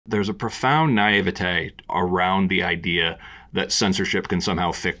there's a profound naivete around the idea that censorship can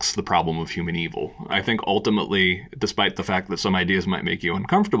somehow fix the problem of human evil. I think ultimately, despite the fact that some ideas might make you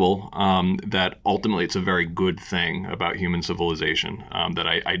uncomfortable, that ultimately it's a very good thing about human civilization, that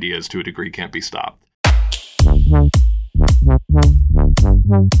ideas to a degree can't be stopped.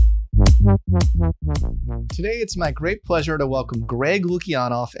 Today, it's my great pleasure to welcome Greg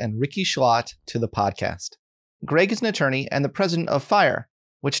Lukianoff and Rikki Schlott to the podcast. Greg is an attorney and the president of FIRE,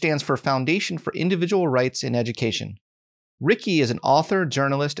 which stands for Foundation for Individual Rights in Education. Rikki is an author,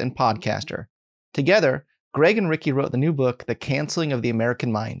 journalist, and podcaster. Together, Greg and Rikki wrote the new book, The Canceling of the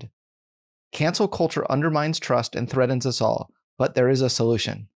American Mind. Cancel culture undermines trust and threatens us all, but there is a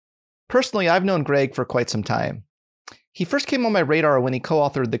solution. Personally, I've known Greg for quite some time. He first came on my radar when he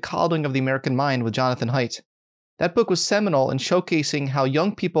co-authored The Coddling of the American Mind with Jonathan Haidt. That book was seminal in showcasing how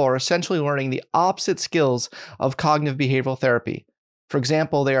young people are essentially learning the opposite skills of cognitive behavioral therapy. For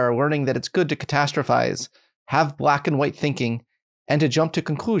example, they are learning that it's good to catastrophize, have black and white thinking, and to jump to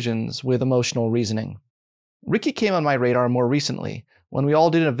conclusions with emotional reasoning. Rikki came on my radar more recently when we all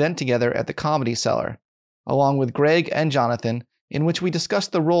did an event together at the Comedy Cellar, along with Greg and Jonathan, in which we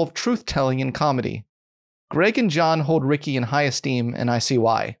discussed the role of truth-telling in comedy. Greg and John hold Rikki in high esteem, and I see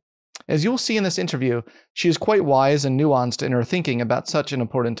why. As you'll see in this interview, she is quite wise and nuanced in her thinking about such an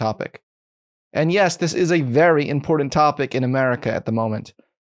important topic. And yes, this is a very important topic in America at the moment.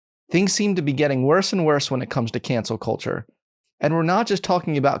 Things seem to be getting worse and worse when it comes to cancel culture. And we're not just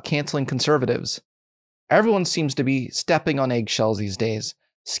talking about canceling conservatives. Everyone seems to be stepping on eggshells these days,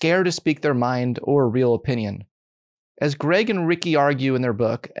 scared to speak their mind or real opinion. As Greg and Rikki argue in their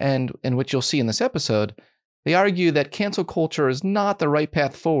book, and in which you'll see in this episode, they argue that cancel culture is not the right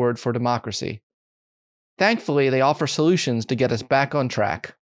path forward for democracy. Thankfully, they offer solutions to get us back on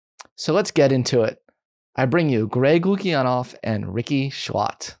track. So let's get into it. I bring you Greg Lukianoff and Rikki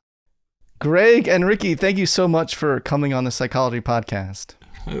Schlott. Greg and Rikki, thank you so much for coming on the Psychology Podcast.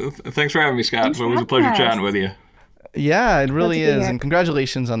 Thanks for having me, Scott. It's always a pleasure chatting with you. Yeah, it really is. And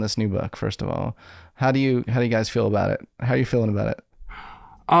congratulations on this new book, first of all. How do you guys feel about it? How are you feeling about it?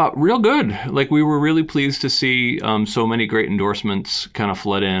 Real good. Like, we were really pleased to see so many great endorsements kind of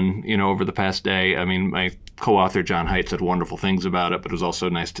flood in, over the past day. I mean, my co-author John Haidt said wonderful things about it, but it was also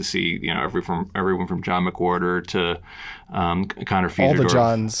nice to see, everyone from John McWhorter to Connor Fiederdorf. All the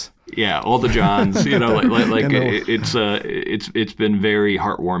Johns. Yeah, all the Johns. It's been very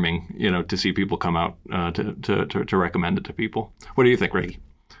heartwarming, to see people come out to recommend it to people. What do you think, Rikki?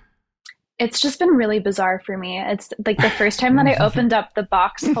 It's just been really bizarre for me. It's like the first time that I opened up the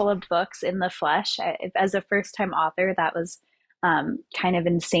box full of books in the flesh. As a first-time author, that was kind of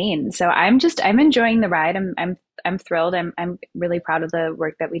insane. So I'm enjoying the ride. I'm thrilled. I'm really proud of the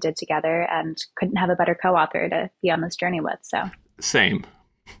work that we did together, and couldn't have a better co-author to be on this journey with. So same.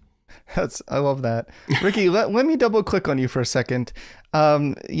 I love that. Rikki, let me double click on you for a second.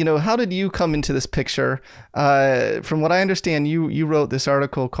 How did you come into this picture? From what I understand, you wrote this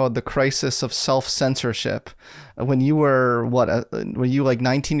article called The Crisis of Self-Censorship when you were, were you like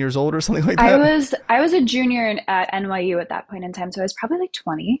 19 years old or something like that? I was a junior at NYU at that point in time. So I was probably like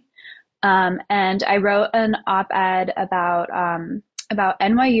 20. And I wrote an op-ed about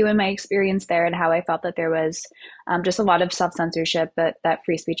NYU and my experience there, and how I felt that there was just a lot of self-censorship, that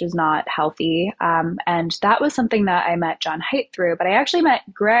free speech is not healthy. And that was something that I met John Haidt through, but I actually met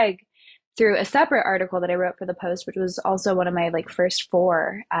Greg through a separate article that I wrote for the Post, which was also one of my first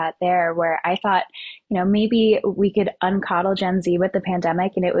four there, where I thought, maybe we could uncoddle Gen Z with the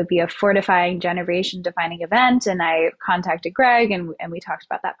pandemic and it would be a fortifying generation defining event. And I contacted Greg and we talked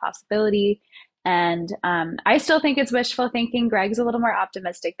about that possibility. And I still think it's wishful thinking. Greg's a little more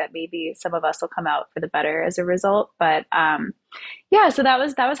optimistic that maybe some of us will come out for the better as a result. But so that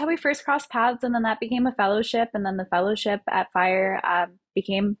was how we first crossed paths, and then that became a fellowship, and then the fellowship at FIRE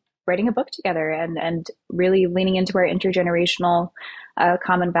became writing a book together and really leaning into our intergenerational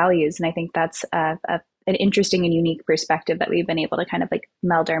common values. And I think that's an interesting and unique perspective that we've been able to kind of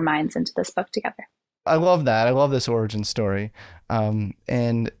meld our minds into this book together. I love that. I love this origin story. And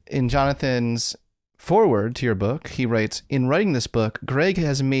in Jonathan's foreword to your book, he writes, "In writing this book, Greg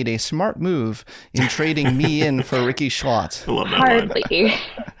has made a smart move in trading me in for Rikki Schlott." I love that Hardly.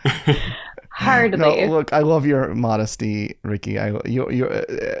 Hardly. No, look, I love your modesty, Rikki. You're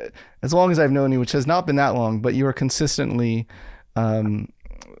as long as I've known you, which has not been that long, but you are consistently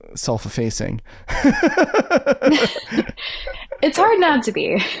self-effacing. It's hard not to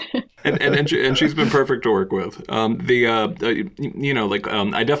be. and she's been perfect to work with. I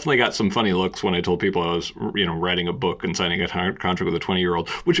definitely got some funny looks when I told people I was, writing a book and signing a contract with a 20-year-old,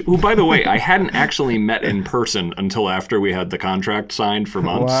 who, by the way, I hadn't actually met in person until after we had the contract signed for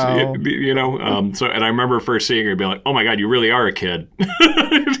months. Wow. And I remember first seeing her being like, "Oh my God, you really are a kid."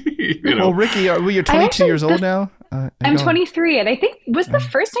 Well, Rikki, you're 22 years old now. I'm 23, and I think was the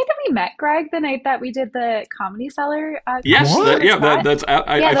first night that we met Greg the night that we did the Comedy Cellar. Yes, that's.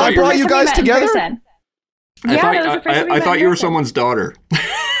 I brought you guys together. I thought you were someone's daughter.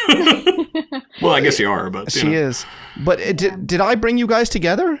 Well, I guess you are, but she is. But did I bring you guys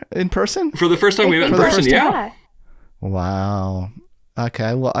together in person for the first time we met in person? Yeah. Wow.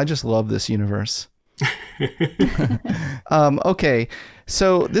 Okay. Well, I just love this universe. Okay.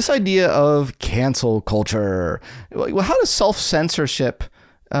 So this idea of cancel culture, well, how does self-censorship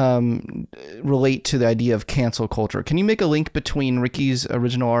relate to the idea of cancel culture? Can you make a link between Rikki's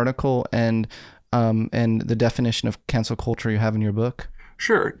original article and the definition of cancel culture you have in your book?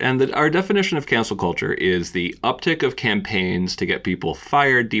 Sure. And our definition of cancel culture is the uptick of campaigns to get people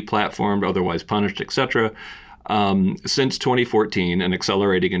fired, deplatformed, otherwise punished, etc., since 2014 and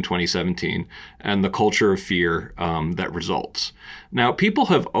accelerating in 2017, and the culture of fear that results. Now, people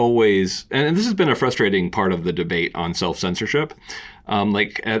have always, and this has been a frustrating part of the debate on self-censorship,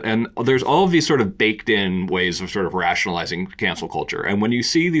 and there's all of these sort of baked in ways of sort of rationalizing cancel culture. And when you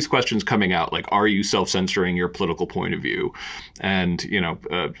see these questions coming out, like, are you self-censoring your political point of view? And,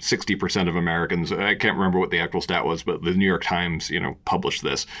 60% of Americans, I can't remember what the actual stat was, but the New York Times, published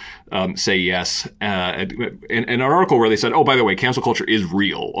this, say yes. In an article where they said, oh, by the way, cancel culture is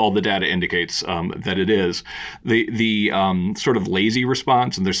real. All the data indicates that it is. The sort of lazy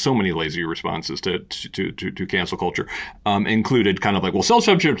response, and there's so many lazy responses to cancel culture, included kind of like, well,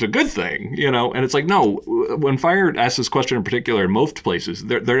 self-censorship is a good thing, and it's like, no, when Fire asks this question in particular in most places,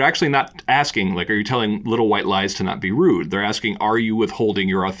 they're actually not asking, like, are you telling little white lies to not be rude? They're asking, are you withholding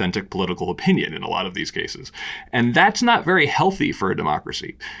your authentic political opinion in a lot of these cases? And that's not very healthy for a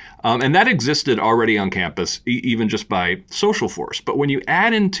democracy. And that existed already on campus, even just by social force. But when you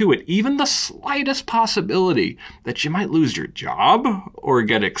add into it even the slightest possibility that you might lose your job or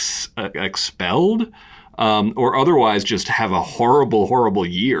get expelled, or otherwise just have a horrible, horrible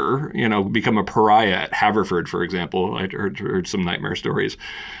year, become a pariah at Haverford, for example. I heard some nightmare stories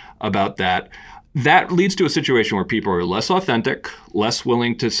about that. That leads to a situation where people are less authentic, less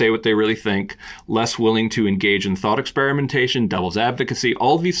willing to say what they really think, less willing to engage in thought experimentation, devil's advocacy,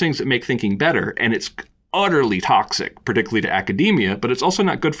 all of these things that make thinking better. And it's utterly toxic, particularly to academia, but it's also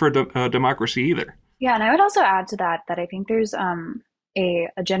not good for democracy either. Yeah, and I would also add to that I think there's a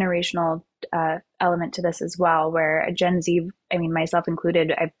generational element to this as well, where Gen Z, myself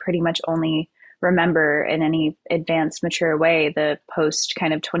included, I pretty much only remember in any advanced, mature way the post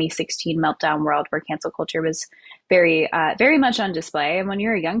kind of 2016 meltdown world where cancel culture was very much on display. And when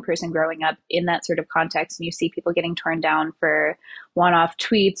you're a young person growing up in that sort of context and you see people getting torn down for one-off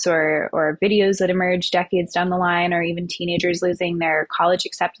tweets or videos that emerge decades down the line, or even teenagers losing their college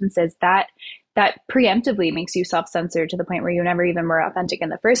acceptances, that preemptively makes you self-censor to the point where you never even were authentic in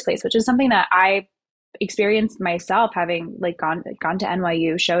the first place, which is something that I experienced myself, having gone to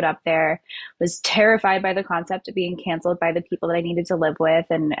NYU, showed up there, was terrified by the concept of being canceled by the people that I needed to live with,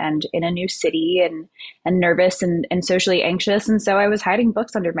 and in a new city, and nervous and socially anxious. And so I was hiding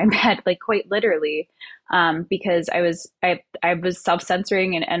books under my bed, quite literally, because I was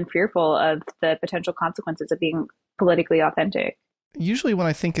self-censoring and fearful of the potential consequences of being politically authentic. Usually when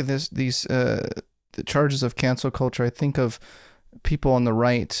I think of these the charges of cancel culture, I think of people on the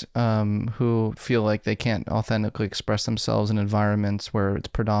right who feel like they can't authentically express themselves in environments where it's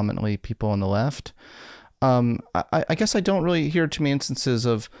predominantly people on the left. I guess I don't really hear too many instances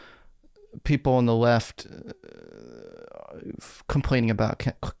of people on the left complaining about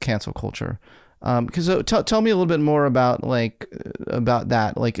cancel culture. Because tell me a little bit more about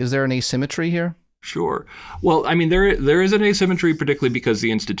that. Is there an asymmetry here? Sure. Well, there is an asymmetry, particularly because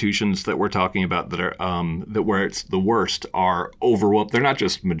the institutions that we're talking about that are where it's the worst are overwhelmed. They're not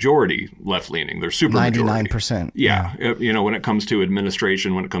just majority left leaning; they're super 99%. Yeah. When it comes to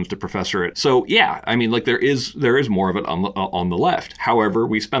administration, when it comes to professorate. So yeah, there is more of it on the left. However,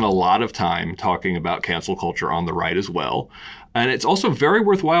 we spent a lot of time talking about cancel culture on the right as well. And it's also very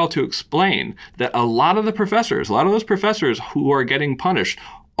worthwhile to explain that a lot of those professors who are getting punished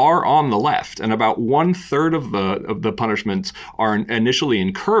are on the left, and about 1/3 of the punishments are initially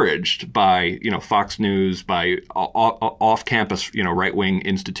encouraged by Fox News, by off-campus right-wing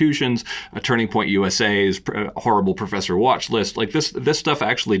institutions, Turning Point USA's horrible professor watch list. Like this stuff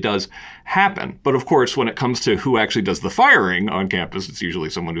actually does happen. But of course, when it comes to who actually does the firing on campus, it's usually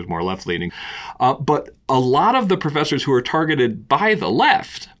someone who's more left-leaning. But a lot of the professors who are targeted by the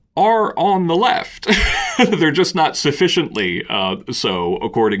left are on the left. They're just not sufficiently so,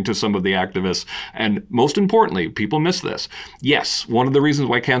 according to some of the activists. And most importantly, people miss this. Yes, one of the reasons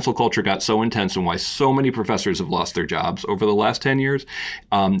why cancel culture got so intense and why so many professors have lost their jobs over the last 10 years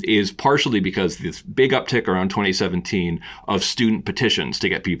is partially because this big uptick around 2017 of student petitions to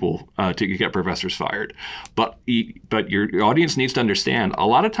get people, to get professors fired. But your audience needs to understand, a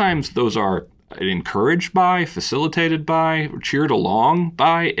lot of times those are encouraged by, facilitated by, cheered along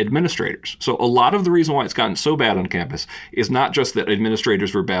by administrators. So a lot of the reason why it's gotten so bad on campus is not just that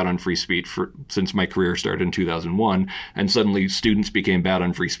administrators were bad on free speech since my career started in 2001, and suddenly students became bad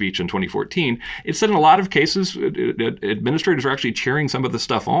on free speech in 2014. It's that in a lot of cases, administrators are actually cheering some of the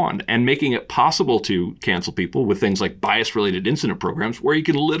stuff on and making it possible to cancel people with things like bias-related incident programs where you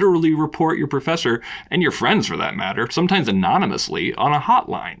can literally report your professor and your friends, for that matter, sometimes anonymously, on a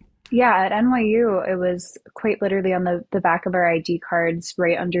hotline. Yeah, at NYU, it was quite literally on the back of our ID cards,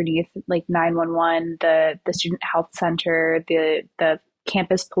 right underneath like 911, the student health center, the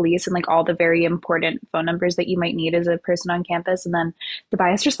campus police, and like all the very important phone numbers that you might need as a person on campus, and then the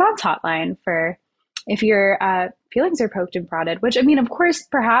bias response hotline for if your feelings are poked and prodded. Which, I mean, of course,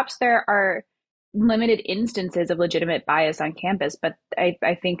 perhaps there are limited instances of legitimate bias on campus, but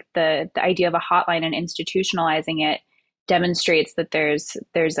I think the idea of a hotline and institutionalizing it demonstrates that there's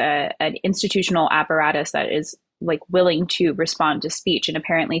an institutional apparatus that is like willing to respond to speech. And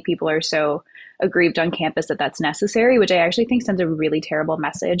apparently people are so aggrieved on campus that that's necessary, which I actually think sends a really terrible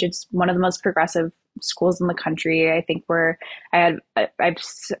message. It's one of the most progressive schools in the country. I think I've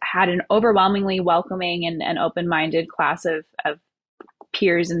had an overwhelmingly welcoming and open-minded class of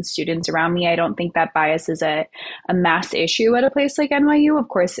peers and students around me. I don't think that bias is a mass issue at a place like NYU. Of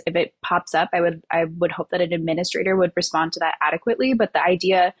course, if it pops up, I would hope that an administrator would respond to that adequately. But the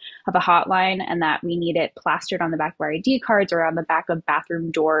idea of a hotline and that we need it plastered on the back of our ID cards or on the back of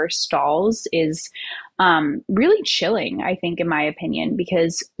bathroom door stalls is really chilling, I think, in my opinion,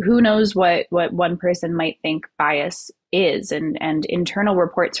 because who knows what one person might think bias is. And internal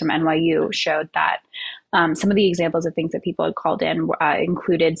reports from NYU showed that some of the examples of things that people had called in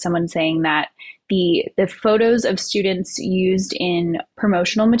included someone saying that the photos of students used in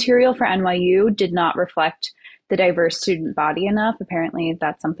promotional material for NYU did not reflect the diverse student body enough. Apparently,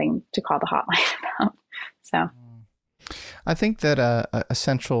 that's something to call the hotline about. So, I think that a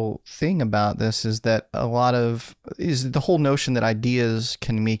central thing about this is that is the whole notion that ideas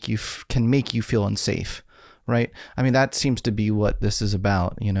can make you feel unsafe. Right. I mean, that seems to be what this is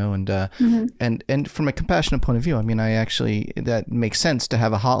about, and from a compassionate point of view, I mean, that makes sense to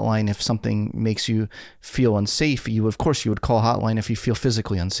have a hotline. If something makes you feel unsafe, of course you would call a hotline if you feel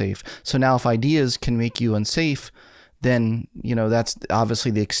physically unsafe. So now if ideas can make you unsafe, then, that's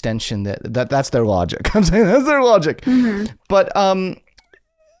obviously the extension that's their logic. I'm saying that's their logic. Mm-hmm. But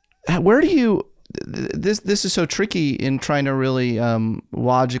where do you... This is so tricky in trying to really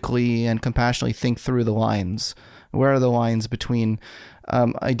logically and compassionately think through the lines. Where are the lines between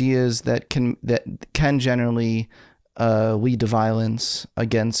ideas that can generally lead to violence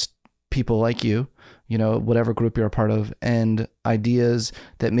against people like you, whatever group you're a part of, and ideas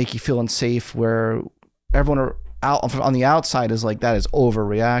that make you feel unsafe, where everyone on the outside is like, that is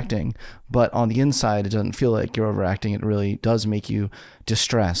overreacting, but on the inside it doesn't feel like you're overacting. It really does make you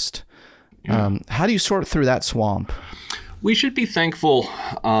distressed. Yeah. How do you sort through that swamp? We should be thankful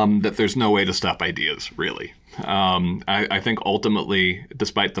that there's no way to stop ideas, really. I think ultimately,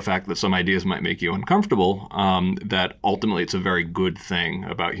 despite the fact that some ideas might make you uncomfortable, that ultimately it's a very good thing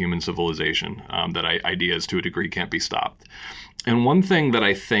about human civilization, that ideas to a degree can't be stopped. And one thing that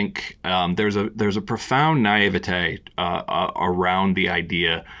I think there's a profound naivete around the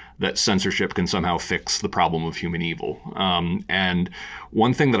idea that censorship can somehow fix the problem of human evil. And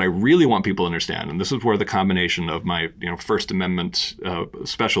one thing that I really want people to understand, and this is where the combination of my First Amendment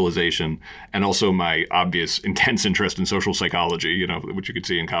specialization and also my obvious intense interest in social psychology, which you could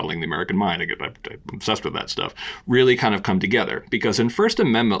see in Coddling the American Mind, I'm obsessed with that stuff, really kind of come together. Because in First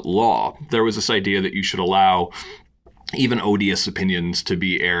Amendment law, there was this idea that you should allow even odious opinions to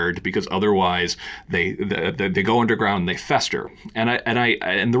be aired, because otherwise they go underground and they fester.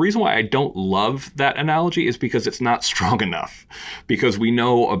 And the reason why I don't love that analogy is because it's not strong enough. Because we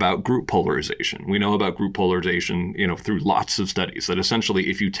know about group polarization. We know about group polarization, through lots of studies, that essentially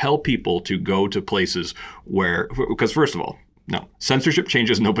if you tell people to go to places where, because first of all, no, censorship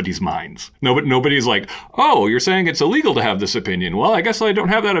changes nobody's minds. Nobody's like, oh, you're saying it's illegal to have this opinion. Well, I guess I don't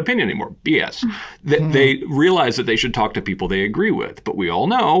have that opinion anymore. BS. They realize that they should talk to people they agree with. But we all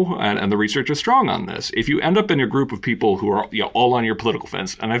know, and the research is strong on this, if you end up in a group of people who are all on your political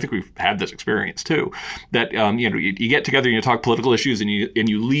fence, and I think we've had this experience too, that you get together and you talk political issues and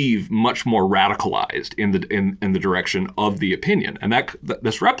you leave much more radicalized in the direction of the opinion, and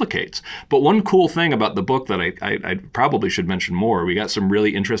this replicates. But one cool thing about the book that I probably should mention more, we got some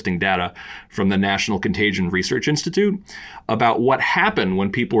really interesting data from the National Contagion Research Institute about what happened when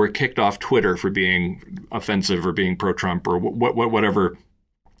people were kicked off Twitter for being offensive or being pro-Trump or whatever.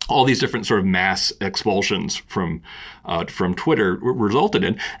 All these different sort of mass expulsions from Twitter resulted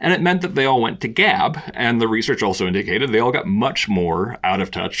in. And it meant that they all went to Gab. And the research also indicated they all got much more out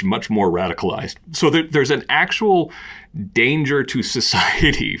of touch, much more radicalized. So there's an actual danger to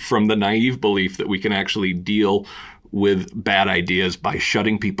society from the naive belief that we can actually deal with bad ideas by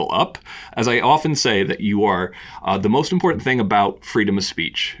shutting people up. As I often say, that you are, the most important thing about freedom of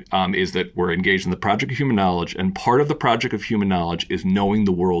speech is that we're engaged in the project of human knowledge, and part of the project of human knowledge is knowing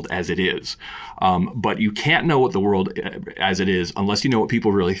the world as it is. But you can't know what the world as it is unless you know what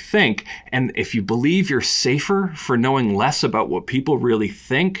people really think. And if you believe you're safer for knowing less about what people really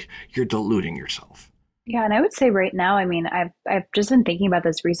think, you're deluding yourself. Yeah, and I would say right now, I mean, I've just been thinking about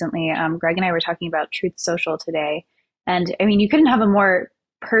this recently. Greg and I were talking about Truth Social today. And I mean, you couldn't have a more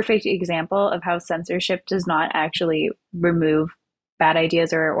perfect example of how censorship does not actually remove bad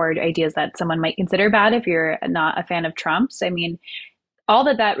ideas or ideas that someone might consider bad if you're not a fan of Trump's. I mean, all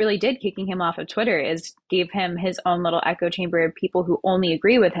that really did, kicking him off of Twitter, is gave him his own little echo chamber of people who only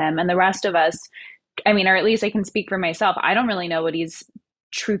agree with him. And the rest of us, I mean, or at least I can speak for myself, I don't really know what he's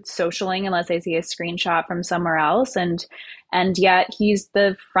truth socialing unless I see a screenshot from somewhere else. And yet he's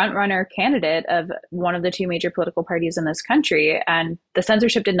the front runner candidate of one of the two major political parties in this country. And the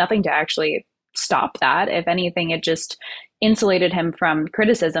censorship did nothing to actually stop that. If anything, it just insulated him from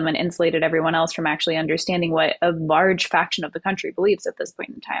criticism and insulated everyone else from actually understanding what a large faction of the country believes at this point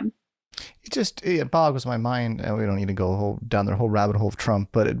in time. It boggles my mind. We don't need to go down the whole rabbit hole of Trump,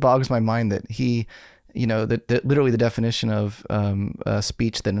 but it boggles my mind that he, that literally the definition of a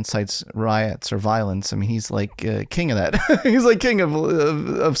speech that incites riots or violence. I mean, he's like king of that. He's like king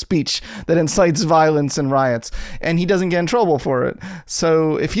of speech that incites violence and riots, and he doesn't get in trouble for it.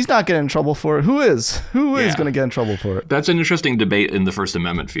 So if he's not getting in trouble for it, who is? Who is going to get in trouble for it? That's an interesting debate in the First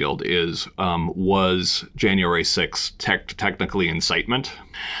Amendment field. Was January 6th technically incitement?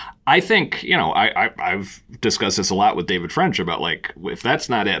 I think, I've discussed this a lot with David French about, like, if that's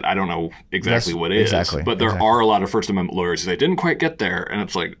not it, I don't know exactly what is. Exactly. But there are a lot of First Amendment lawyers who say, didn't quite get there. And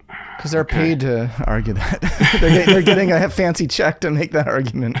it's like... Because they're paid to argue that. they're getting a fancy check to make that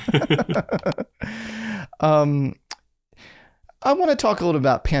argument. I want to talk a little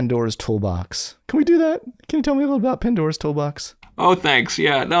about Pandora's Toolbox. Can we do that? Can you tell me a little about Pandora's Toolbox? Oh, thanks.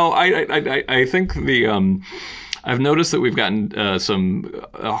 Yeah. No, I think I've noticed that we've gotten some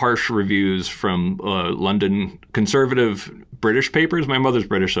harsh reviews from London conservative British papers. My mother's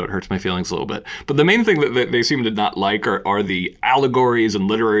British, so it hurts my feelings a little bit. But the main thing that they seem to not like are the allegories and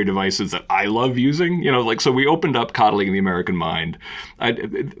literary devices that I love using. So we opened up Coddling the American Mind.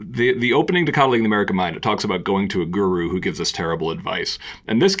 The opening to Coddling the American Mind, it talks about going to a guru who gives us terrible advice.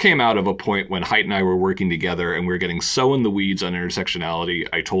 And this came out of a point when Haidt and I were working together and we were getting so in the weeds on intersectionality.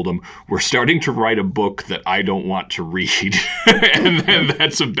 I told him, we're starting to write a book that I don't want to read. and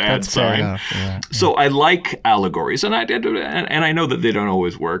that's a bad sign. Yeah. So I like allegories, and I know that they don't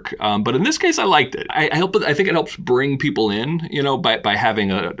always work. But in this case, I liked it. I think it helps bring people in, by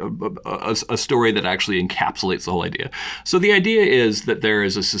having a story that actually encapsulates the whole idea. So the idea is that there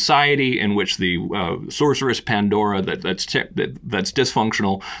is a society in which the sorceress Pandora that's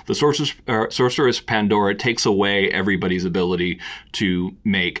dysfunctional. The sorceress Pandora takes away everybody's ability to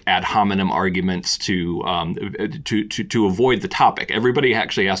make ad hominem arguments to avoid the topic. Everybody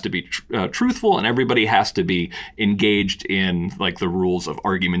actually has to be truthful, and everybody has to be engaged in, like, the rules of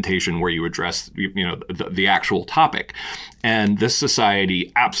argumentation where you address the actual topic. And this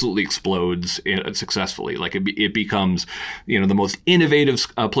society absolutely explodes successfully. Like, it becomes the most innovative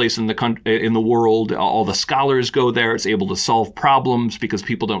place in the world. All the scholars go there. It's able to solve problems because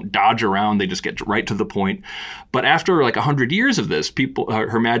people don't dodge around. They just get right to the point. But after like 100 years of this,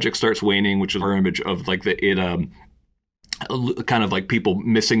 her magic starts waning, which is our image of like kind of like people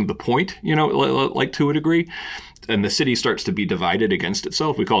missing the point, like to a degree. And the city starts to be divided against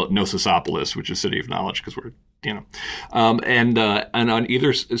itself. We call it Gnososopolis, which is city of knowledge, because we're, and on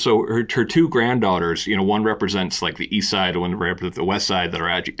either, so her two granddaughters, one represents like the east side, one represents the west side, that are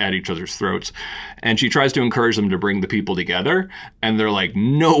at each other's throats. And she tries to encourage them to bring the people together. And they're like,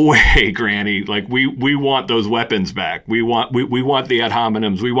 no way, Granny. Like, we want those weapons back. We want the ad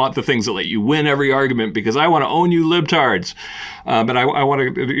hominems. We want the things that let you win every argument, because I want to own you libtards. But I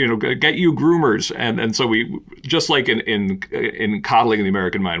want to, get you groomers. And so we, just like in coddling the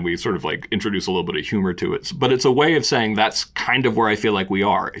American mind, we sort of like introduce a little bit of humor to it. But it's a way of saying that's kind of where I feel like we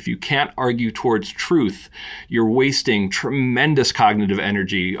are. If you can't argue towards truth, you're wasting tremendous cognitive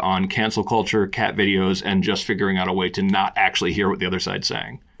energy on cancel culture, cat videos, and just figuring out a way to not actually hear what the other side's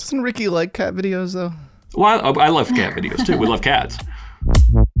saying. Doesn't Rikki like cat videos, though? Well, I love cat videos, too. We love cats.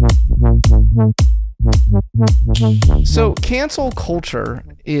 So cancel culture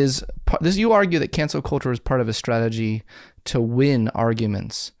is, you argue that cancel culture is part of a strategy to win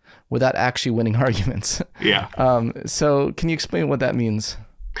arguments without actually winning arguments. Yeah. So can you explain what that means?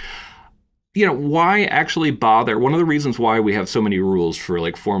 Why actually bother? One of the reasons why we have so many rules for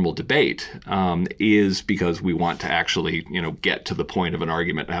like formal debate is because we want to actually, get to the point of an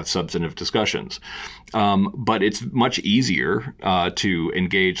argument and have substantive discussions. But it's much easier to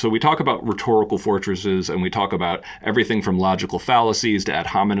engage. So we talk about rhetorical fortresses, and we talk about everything from logical fallacies to ad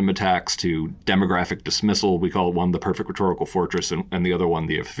hominem attacks to demographic dismissal. We call one the perfect rhetorical fortress, and the other one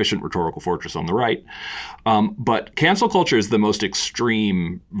the efficient rhetorical fortress on the right. But cancel culture is the most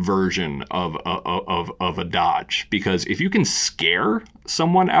extreme version of a dodge, because if you can scare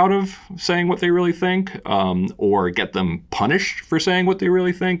someone out of saying what they really think, or get them punished for saying what they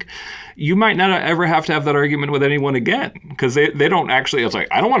really think, you might not ever have to have that argument with anyone again, because they don't actually, it's like,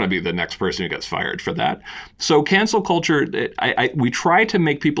 I don't want to be the next person who gets fired for that. So cancel culture, we try to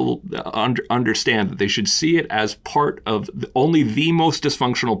make people understand that they should see it as part of only the most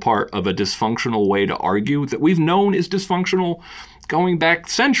dysfunctional part of a dysfunctional way to argue that we've known is dysfunctional going back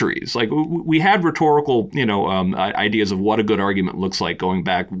centuries. Like, we had rhetorical, ideas of what a good argument looks like going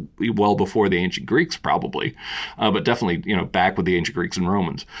back well before the ancient Greeks, probably, but definitely, back with the ancient Greeks and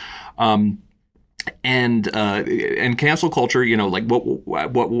Romans. And cancel culture, like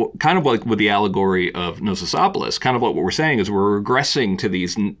what kind of like with the allegory of Gnososopolis, kind of what we're saying is we're regressing to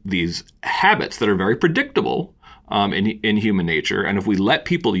these habits that are very predictable in human nature. And if we let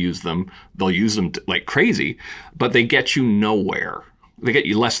people use them, they'll use them like crazy, but they get you nowhere. They get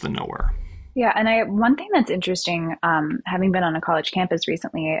you less than nowhere. Yeah, and one thing that's interesting, having been on a college campus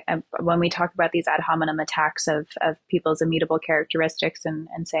recently, when we talk about these ad hominem attacks of people's immutable characteristics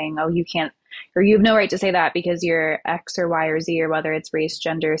and saying, oh, you can't, or you have no right to say that because you're X or Y or Z, or whether it's race,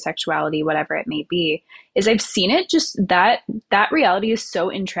 gender, sexuality, whatever it may be, is I've seen it just that reality is so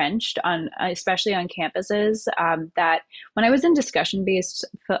entrenched especially on campuses, that when I was in discussion-based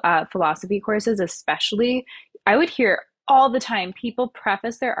philosophy courses, especially, I would hear all the time people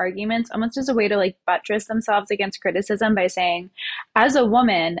preface their arguments almost as a way to like buttress themselves against criticism by saying, as a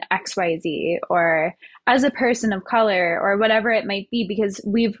woman, XYZ, or as a person of color, or whatever it might be, because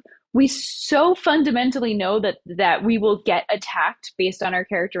we so fundamentally know that we will get attacked based on our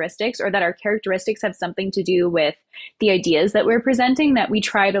characteristics, or that our characteristics have something to do with the ideas that we're presenting, that we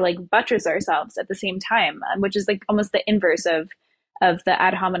try to like buttress ourselves at the same time, which is like almost the inverse of the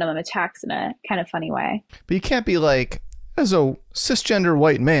ad hominem attacks in a kind of funny way. But you can't be like, as a cisgender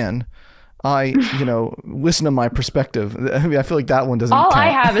white man, I, listen to my perspective. I mean, I feel like that one doesn't count. I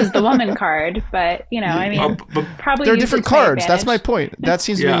have is the woman card, but, probably there are different cards. That's my point. That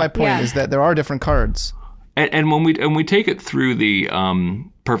seems to be my point, is that there are different cards. And when we take it through the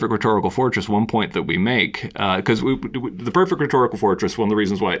perfect rhetorical fortress, one point that we make, because the perfect rhetorical fortress, one of the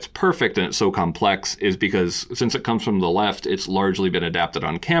reasons why it's perfect and it's so complex is because since it comes from the left, it's largely been adapted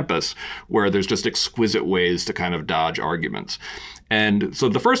on campus, where there's just exquisite ways to kind of dodge arguments. And so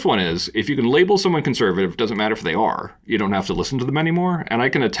the first one is, if you can label someone conservative, it doesn't matter if they are, you don't have to listen to them anymore. And I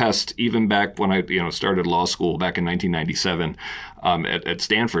can attest, even back when I started law school back in 1997 at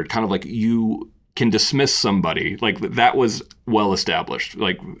Stanford, kind of like you can dismiss somebody, like that was well established.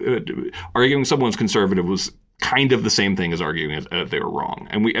 Like arguing someone's conservative was kind of the same thing as arguing they were wrong.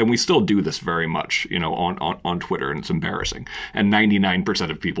 And we still do this very much, on Twitter, and it's embarrassing. And 99%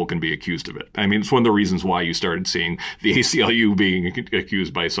 of people can be accused of it. I mean, it's one of the reasons why you started seeing the ACLU being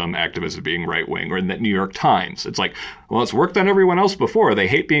accused by some activists of being right-wing, or in the New York Times. It's like, well, it's worked on everyone else before. They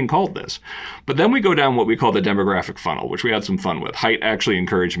hate being called this. But then we go down what we call the demographic funnel, which we had some fun with. Haidt actually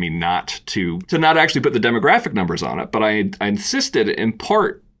encouraged me not to not actually put the demographic numbers on it, but I insisted in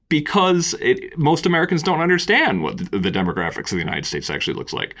part because most Americans don't understand what the demographics of the United States actually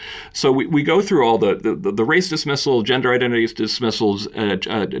looks like. So we go through all the race dismissal, gender identity dismissals, et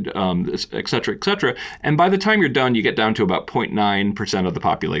cetera, et cetera. And by the time you're done, you get down to about 0.9% of the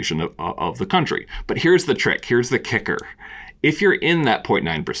population of the country. But here's the trick. Here's the kicker. If you're in that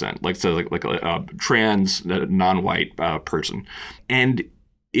 0.9%, like a trans, non-white person, and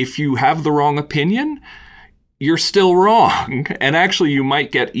if you have the wrong opinion, you're still wrong. And actually, you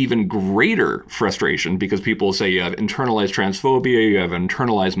might get even greater frustration because people say you have internalized transphobia, you have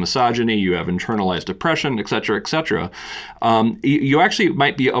internalized misogyny, you have internalized depression, et cetera, et cetera. You actually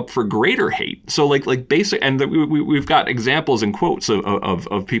might be up for greater hate. So like basic, and we've got examples and quotes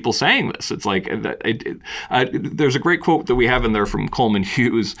of people saying this. It's like, there's a great quote that we have in there from Coleman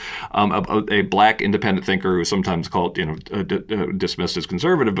Hughes, a black independent thinker who's sometimes called, dismissed as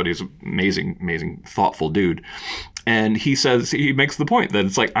conservative, but he's an amazing, thoughtful dude. And he makes the point that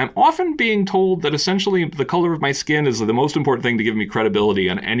it's like, I'm often being told that essentially the color of my skin is the most important thing to give me credibility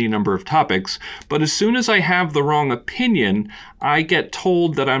on any number of topics. But as soon as I have the wrong opinion, I get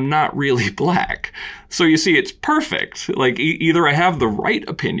told that I'm not really black. So you see, it's perfect. Like either I have the right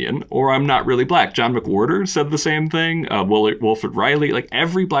opinion or I'm not really black. John McWhorter said the same thing. Wilfred Riley, like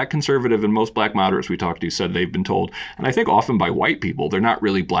every black conservative and most black moderates we talked to said they've been told, and I think often by white people, they're not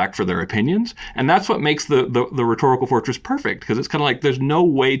really black for their opinions. And that's what makes the rhetorical fortress perfect, because it's kind of like there's no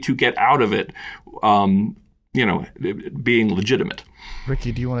way to get out of it, being legitimate.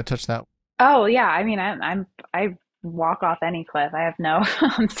 Rikki, do you want to touch that? Oh yeah, I mean, I walk off any cliff. I have no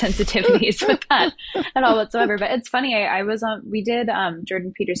sensitivities with that at all whatsoever. But it's funny. I was on. We did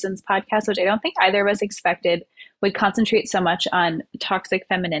Jordan Peterson's podcast, which I don't think either of us expected would concentrate so much on toxic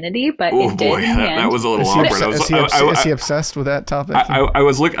femininity, but it did. That was a little awkward. Is he obsessed with that topic? I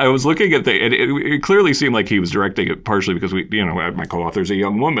was looking at it clearly seemed like he was directing it partially because my co-author's a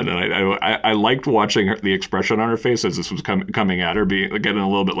young woman, and I liked watching the expression on her face as this was coming at her, getting a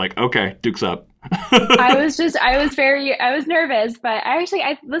little bit like, okay, Duke's up. I was nervous, but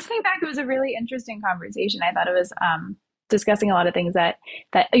listening back, it was a really interesting conversation. I thought it was discussing a lot of things that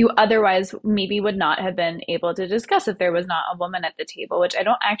you otherwise maybe would not have been able to discuss if there was not a woman at the table, which I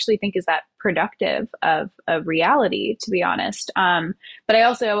don't actually think is that productive of reality, to be honest. But I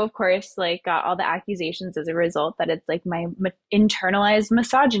also, of course, got all the accusations as a result that it's like my internalized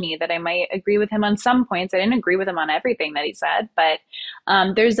misogyny, that I might agree with him on some points. I didn't agree with him on everything that he said, but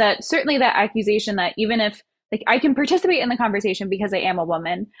there's certainly that accusation that even if I can participate in the conversation because I am a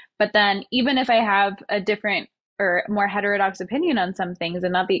woman, but then even if I have a different or more heterodox opinion on some things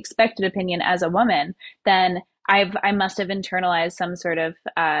and not the expected opinion as a woman, then I must have internalized some sort of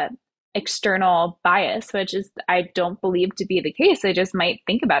external bias, which is I don't believe to be the case. I just might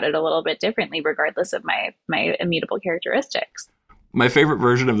think about it a little bit differently, regardless of my immutable characteristics. My favorite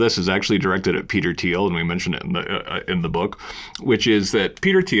version of this is actually directed at Peter Thiel, and we mentioned it in the book, which is that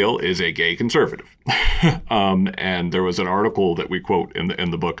Peter Thiel is a gay conservative. And there was an article that we quote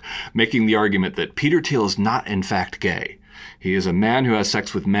in the book making the argument that Peter Thiel is not, in fact, gay. He is a man who has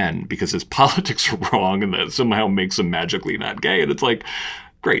sex with men because his politics are wrong, and that somehow makes him magically not gay. And it's like,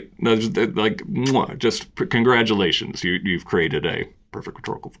 great. Just congratulations. You've created a perfect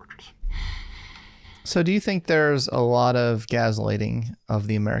rhetorical fortress. So do you think there's a lot of gaslighting of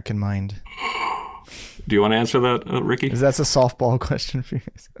the American mind? Do you want to answer that, Rikki? Because that's a softball question for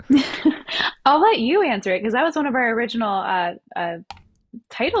you. I'll let you answer it, because that was one of our original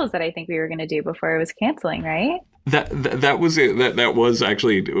titles that I think we were going to do before it was canceling, right? That was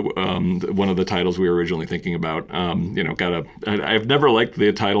actually one of the titles we were originally thinking about. I've never liked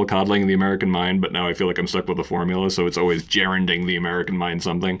the title "Coddling the American Mind," but now I feel like I'm stuck with the formula, so it's always gerunding the American mind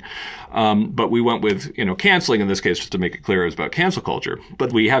something. But we went with canceling in this case just to make it clear it was about cancel culture.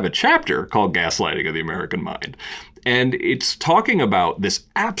 But we have a chapter called "Gaslighting of the American Mind." And it's talking about this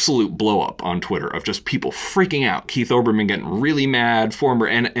absolute blow up on Twitter of just people freaking out. Keith Olbermann getting really mad, former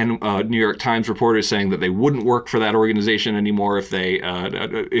and New York Times reporters saying that they wouldn't work for that organization anymore if they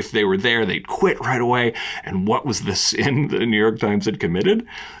were there, they'd quit right away. And what was the sin the New York Times had committed?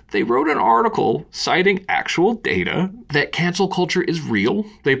 They wrote an article citing actual data that cancel culture is real.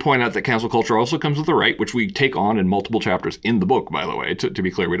 They point out that cancel culture also comes with the right, which we take on in multiple chapters in the book, by the way. To be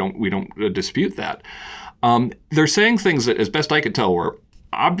clear, we don't dispute that. They're saying things that, as best I could tell, were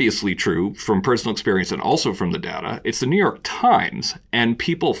obviously true from personal experience and also from the data. It's the New York Times, and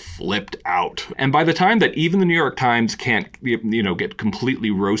people flipped out. And by the time that even the New York Times can't, get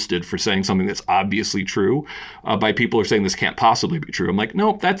completely roasted for saying something that's obviously true, by people who are saying this can't possibly be true, I'm like,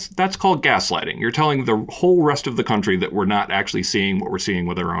 no, that's called gaslighting. You're telling the whole rest of the country that we're not actually seeing what we're seeing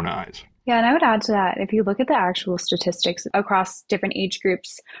with our own eyes. Yeah, and I would add to that, if you look at the actual statistics across different age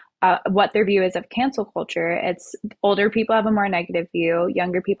groups, what their view is of cancel culture, it's older people have a more negative view,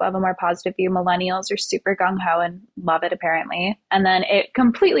 younger people have a more positive view, millennials are super gung-ho and love it apparently. And then it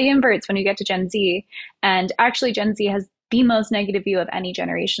completely inverts when you get to Gen Z. And actually Gen Z has the most negative view of any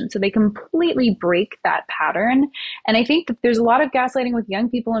generation. So they completely break that pattern. And I think that there's a lot of gaslighting with young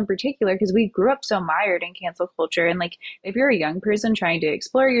people in particular, because we grew up so mired in cancel culture. And like, if you're a young person trying to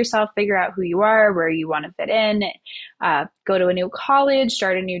explore yourself, figure out who you are, where you want to fit in, go to a new college,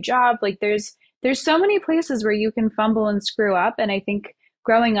 start a new job, like there's so many places where you can fumble and screw up. And I think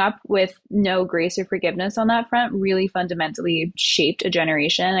growing up with no grace or forgiveness on that front really fundamentally shaped a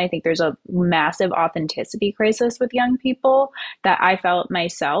generation. I think there's a massive authenticity crisis with young people that I felt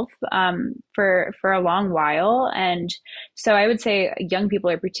myself for a long while. And so I would say young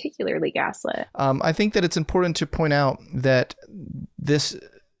people are particularly gaslit. I think that it's important to point out that this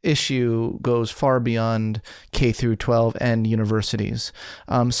issue goes far beyond K through 12 and universities.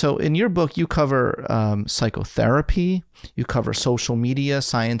 So in your book, you cover psychotherapy, you cover social media,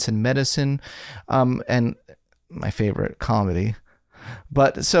 science and medicine, and my favorite, comedy.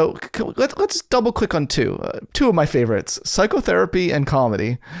 But so let's double click on two of my favorites, psychotherapy and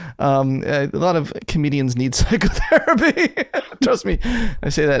comedy. A lot of comedians need psychotherapy. Trust me, I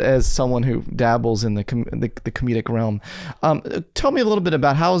say that as someone who dabbles in the comedic realm. Tell me a little bit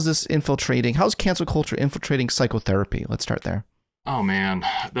about how's cancel culture infiltrating psychotherapy? Let's start there. Oh man,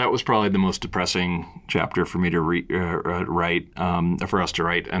 that was probably the most depressing chapter for me to write, for us to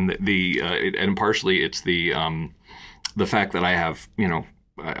write, and and partially it's the fact that I have,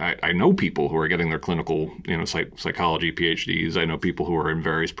 I know people who are getting their clinical, psychology PhDs. I know people who are in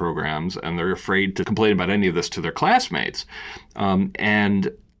various programs, and they're afraid to complain about any of this to their classmates.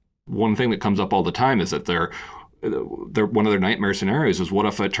 And one thing that comes up all the time is that they're one of their nightmare scenarios is, what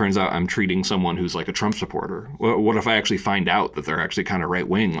if it turns out I'm treating someone who's like a Trump supporter? What if I actually find out that they're actually kind of right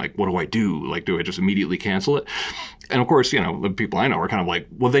wing? Like, what do I do? Like, do I just immediately cancel it? And of course, the people I know are kind of like,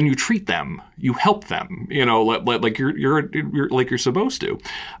 well, then you treat them, you help them, like you're like you're supposed to.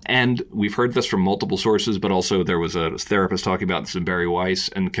 And we've heard this from multiple sources, but also there was a therapist talking about this in Barry Weiss,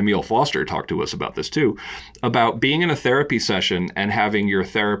 and Camille Foster talked to us about this too, about being in a therapy session and having your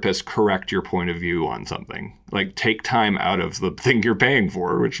therapist correct your point of view on something. Like, take time out of the thing you're paying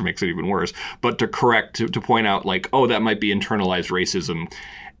for, which makes it even worse, but to correct, to point out like, oh, that might be internalized racism.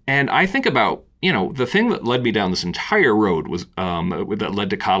 And I think about, the thing that led me down this entire road was that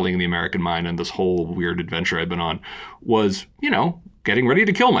led to coddling the American mind and this whole weird adventure I've been on was, getting ready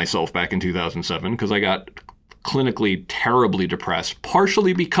to kill myself back in 2007 because I got clinically terribly depressed,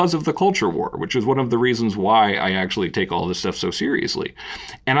 partially because of the culture war, which is one of the reasons why I actually take all this stuff so seriously.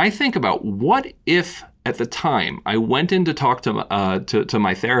 And I think about, what if at the time I went in to talk to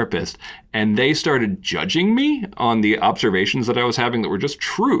my therapist and they started judging me on the observations that I was having that were just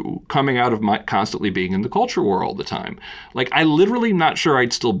true, coming out of my constantly being in the culture war all the time. Like, I literally not sure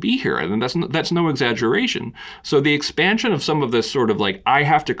I'd still be here. And that's no exaggeration. So the expansion of some of this sort of like, I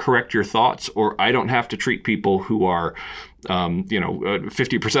have to correct your thoughts, or I don't have to treat people who are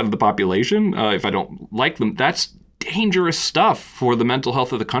 50% of the population if I don't like them, that's dangerous stuff for the mental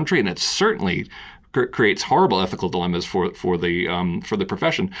health of the country. And it's certainly creates horrible ethical dilemmas for the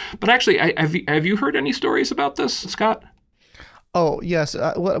profession. But actually, have you heard any stories about this, Scott? Oh, yes.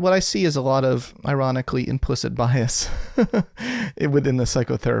 What I see is a lot of, ironically, implicit bias within the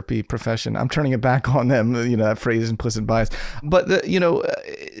psychotherapy profession. I'm turning it back on them, that phrase, implicit bias. But,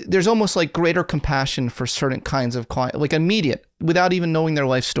 there's almost like greater compassion for certain kinds of clients, like immediate, without even knowing their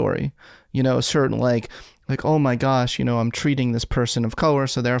life story. Certain like, oh my gosh, I'm treating this person of color,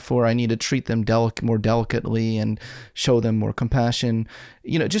 so therefore I need to treat them more delicately and show them more compassion.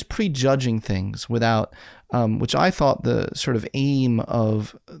 Just prejudging things without, which I thought the sort of aim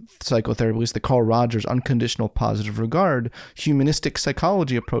of psychotherapy, at least the Carl Rogers unconditional positive regard, humanistic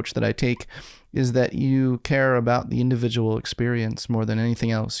psychology approach that I take, is that you care about the individual experience more than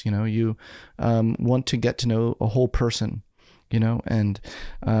anything else. You want to get to know a whole person, and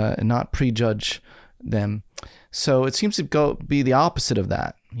not prejudge them. So it seems to be the opposite of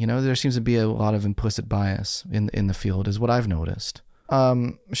that. There seems to be a lot of implicit bias in the field, is what I've noticed.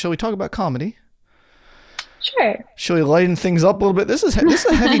 Shall we talk about comedy? Sure. Shall we lighten things up a little bit? This is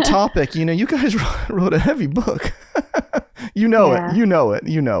a heavy topic. You guys wrote a heavy book. You know it.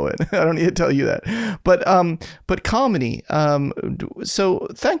 I don't need to tell you that. But comedy. So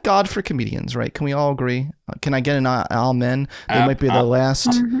thank God for comedians, right? Can we all agree? Can I get an amen? They might be the last.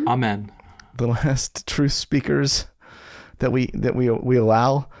 Amen. The last truth speakers that we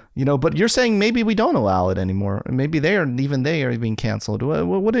allow But you're saying maybe we don't allow it anymore. Maybe they are being canceled.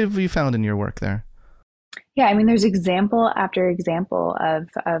 What have you found in your work there? Yeah, I mean, there's example after example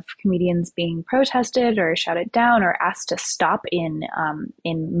of comedians being protested or shouted down or asked to stop in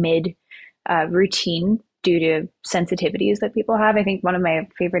mid routine due to sensitivities that people have. I think one of my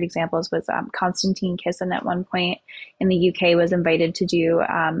favorite examples was Konstantin Kisin at one point in the UK was invited to do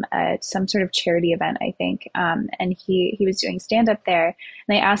some sort of charity event, I think, and he was doing stand up there.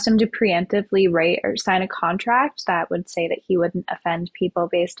 And they asked him to preemptively write or sign a contract that would say that he wouldn't offend people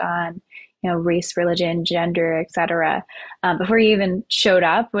based on race, religion, gender, etc. Before he even showed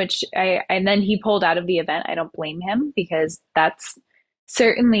up, and then he pulled out of the event. I don't blame him because that's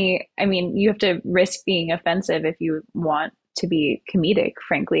certainly, I mean, you have to risk being offensive if you want to be comedic,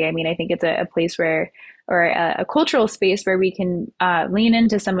 frankly. I mean, I think it's a place or a cultural space where we can lean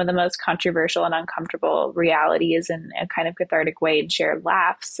into some of the most controversial and uncomfortable realities in a kind of cathartic way and share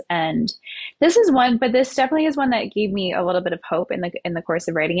laughs. And this definitely is one that gave me a little bit of hope in the course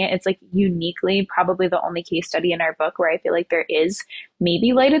of writing it. It's like uniquely probably the only case study in our book where I feel like there is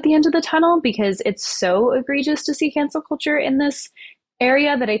maybe light at the end of the tunnel, because it's so egregious to see cancel culture in this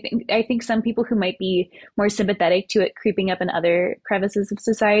area that I think some people who might be more sympathetic to it creeping up in other crevices of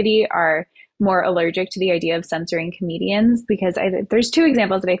society are more allergic to the idea of censoring comedians, because there's two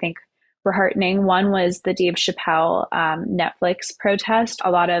examples that I think were heartening. One was the Dave Chappelle Netflix protest. A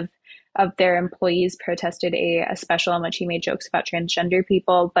lot of their employees protested a special in which he made jokes about transgender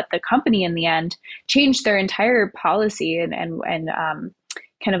people, but the company in the end changed their entire policy and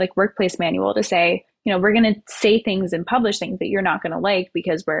kind of like workplace manual to say, we're going to say things and publish things that you're not going to like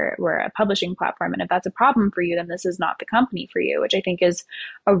because we're a publishing platform. And if that's a problem for you, then this is not the company for you, which I think is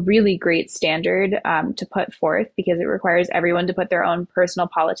a really great standard to put forth, because it requires everyone to put their own personal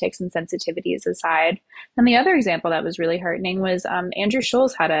politics and sensitivities aside. And the other example that was really heartening was Andrew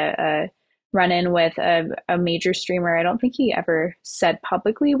Schulz had a run-in with a major streamer. I don't think he ever said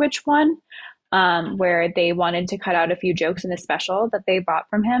publicly which one, where they wanted to cut out a few jokes in a special that they bought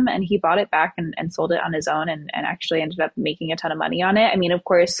from him, and he bought it back and sold it on his own and actually ended up making a ton of money on it. I mean, of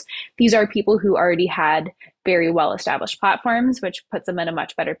course, these are people who already had very well-established platforms, which puts them in a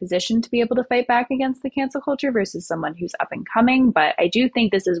much better position to be able to fight back against the cancel culture versus someone who's up and coming. But I do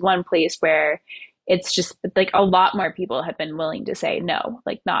think this is one place where it's just like a lot more people have been willing to say, no,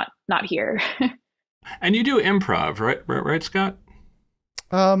 like not here. And you do improv, right, Scott?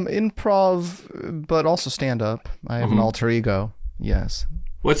 Improv, but also stand up. I have an alter ego. Yes.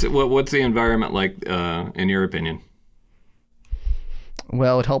 What's the environment like, in your opinion?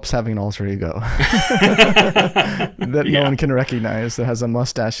 Well, it helps having an alter ego that no one can recognize, that has a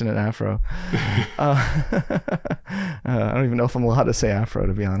mustache and an afro. I don't even know if I'm allowed to say afro,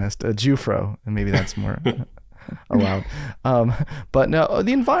 to be honest. A Jufro, and maybe that's more allowed. But no,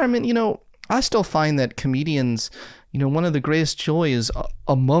 the environment, I still find that comedians, one of the greatest joys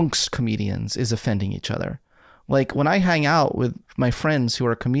amongst comedians is offending each other. Like when I hang out with my friends who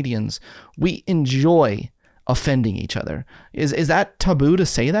are comedians, we enjoy offending each other. Is that taboo to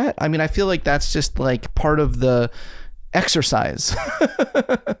say that? I mean, I feel like that's just like part of the exercise.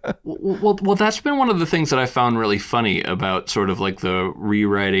 Well, that's been one of the things that I found really funny about sort of like the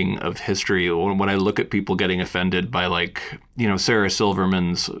rewriting of history. When I look at people getting offended by like, Sarah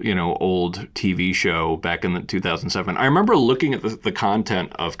Silverman's, old TV show back in 2007. I remember looking at the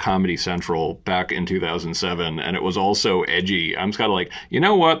content of Comedy Central back in 2007, and it was all so edgy. I'm just kind of like, you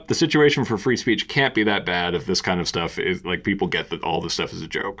know what? The situation for free speech can't be that bad if this kind of stuff is like, people get that all this stuff is a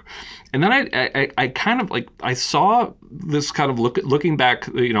joke. And then I kind of like, I saw this kind of looking back,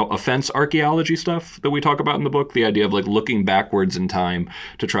 offense archaeology stuff that we talk about in the book, the idea of like looking backwards in time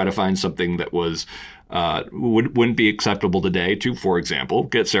to try to find something that was wouldn't be acceptable today to, for example,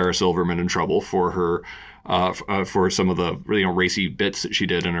 get Sarah Silverman in trouble for her for some of the racy bits that she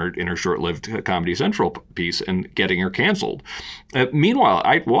did in her short-lived Comedy Central piece and getting her canceled. Meanwhile,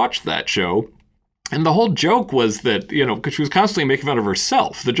 I watched that show. And the whole joke was that, because she was constantly making fun of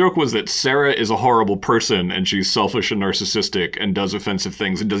herself. The joke was that Sarah is a horrible person and she's selfish and narcissistic and does offensive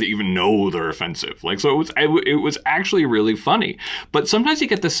things and doesn't even know they're offensive. Like, so it was actually really funny. But sometimes you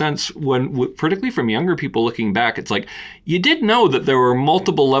get the sense when, particularly from younger people looking back, it's like, you did know that there were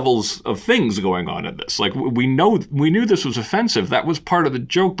multiple levels of things going on in this. Like, we knew this was offensive. That was part of the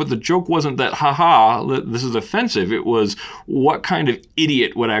joke, but the joke wasn't that, haha, this is offensive. It was, what kind of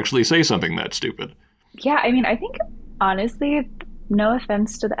idiot would actually say something that stupid? Yeah, I mean, I think honestly, no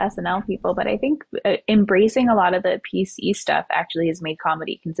offense to the SNL people, but I think embracing a lot of the PC stuff actually has made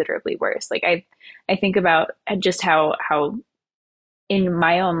comedy considerably worse. Like I think about just how in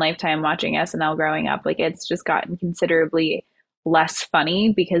my own lifetime watching SNL growing up, like it's just gotten considerably less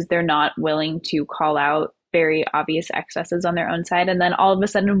funny because they're not willing to call out very obvious excesses on their own side. And then all of a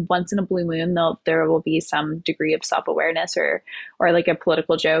sudden, once in a blue moon, there will be some degree of self-awareness or like a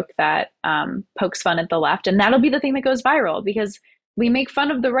political joke that pokes fun at the left. And that'll be the thing that goes viral because we make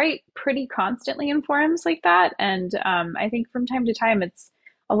fun of the right pretty constantly in forums like that. And I think from time to time, it's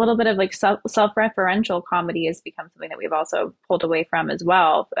a little bit of like self-referential comedy has become something that we've also pulled away from as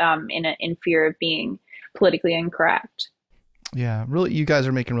well, in fear of being politically incorrect. Yeah, really, you guys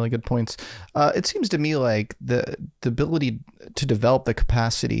are making really good points. It seems to me like the ability to develop the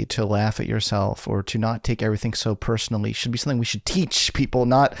capacity to laugh at yourself or to not take everything so personally should be something we should teach people,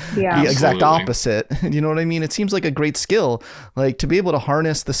 not the exact opposite. You know what I mean? It seems like a great skill, like to be able to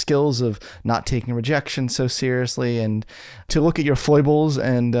harness the skills of not taking rejection so seriously and to look at your foibles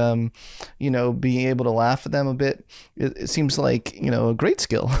and, being able to laugh at them a bit. It seems like, a great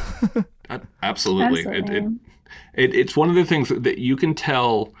skill. Absolutely. It's one of the things that you can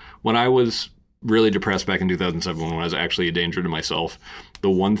tell when I was really depressed back in 2007 when I was actually a danger to myself. The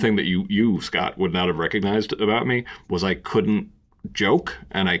one thing that you, Scott, would not have recognized about me was I couldn't joke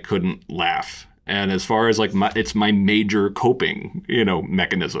and I couldn't laugh. And as far as like it's my major coping,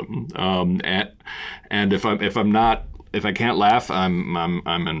 mechanism. And if I can't laugh,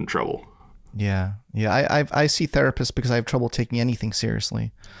 I'm in trouble. Yeah. I see therapists because I have trouble taking anything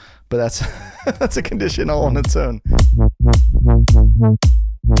seriously. But that's a condition all on its own.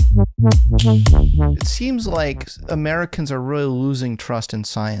 It seems like Americans are really losing trust in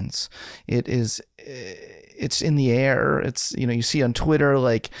science. It's in the air. It's, you see on Twitter,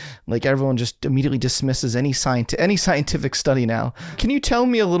 like everyone just immediately dismisses any scientific study now. Can you tell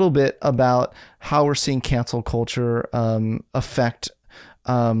me a little bit about how we're seeing cancel culture affect,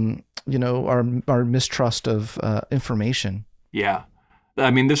 our mistrust of information? Yeah. I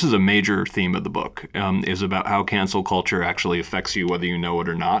mean, this is a major theme of the book, is about how cancel culture actually affects you, whether you know it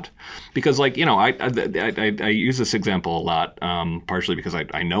or not. Because, I use this example a lot, partially because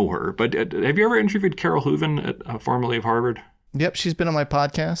I know her. But have you ever interviewed Carol Hooven, formerly of Harvard? Yep, she's been on my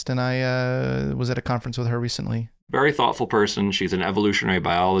podcast, and I was at a conference with her recently. Very thoughtful person. She's an evolutionary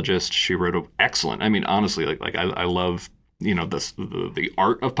biologist. She wrote an excellent. I mean, honestly, I love. The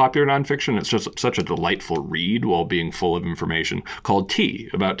art of popular nonfiction. It's just such a delightful read while being full of information called T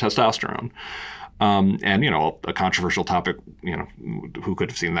about testosterone. And, a controversial topic, who could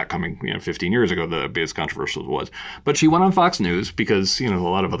have seen that coming, 15 years ago, the biggest controversial was. But she went on Fox News because, a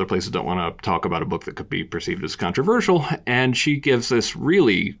lot of other places don't want to talk about a book that could be perceived as controversial. And she gives this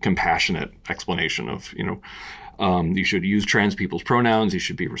really compassionate explanation of, you should use trans people's pronouns. You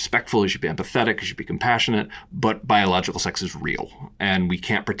should be respectful. You should be empathetic. You should be compassionate. But biological sex is real, and we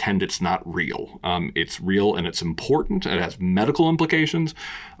can't pretend it's not real. It's real, and it's important. It has medical implications.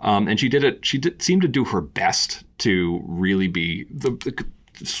 And she did it. She seemed to do her best to really be the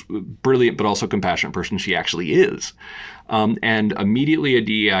brilliant but also compassionate person she actually is. And immediately a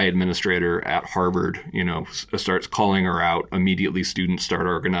DEI administrator at Harvard, starts calling her out. Immediately students start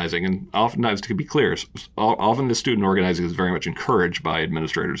organizing. And oftentimes, to be clear, often the student organizing is very much encouraged by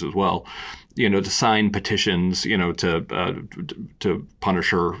administrators as well, to sign petitions, to punish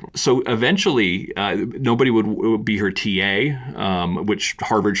her. So eventually, nobody would be her TA, which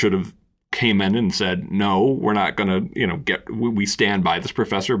Harvard should have came in and said, no, we're not going to, we stand by this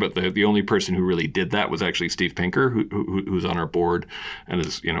professor. But the only person who really did that was actually Steve Pinker, who's on our board and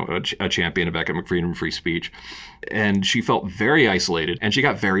is, a champion of academic freedom and free speech. And she felt very isolated and she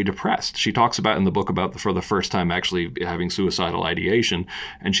got very depressed. She talks about in the book about for the first time actually having suicidal ideation.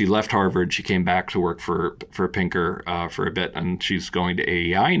 And she left Harvard. She came back to work for Pinker for a bit, and she's going to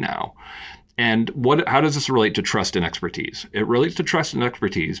AEI now. And how does this relate to trust and expertise? It relates to trust and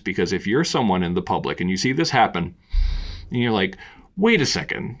expertise because if you're someone in the public and you see this happen, and you're like, wait a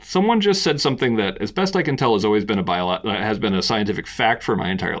second, someone just said something that, as best I can tell, has always been has been a scientific fact for my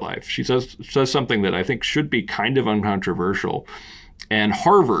entire life. She says something that I think should be kind of uncontroversial. And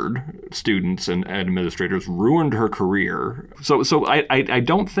Harvard students and administrators ruined her career. So I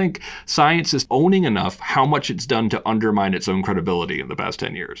don't think science is owning enough how much it's done to undermine its own credibility in the past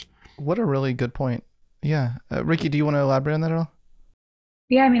 10 years. What a really good point. Yeah. Rikki, do you want to elaborate on that at all?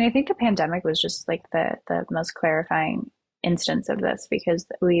 Yeah, I mean, I think the pandemic was just like the most clarifying instance of this because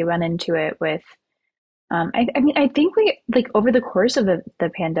we went into it with, I think we, like, over the course of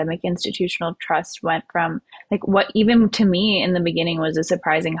the pandemic, institutional trust went from, like, what even to me in the beginning was a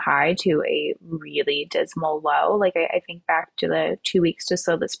surprising high to a really dismal low. Like, I think back to the 2 weeks to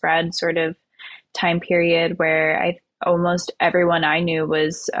slow the spread sort of time period where almost everyone I knew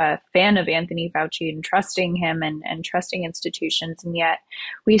was a fan of Anthony Fauci and trusting him and trusting institutions. And yet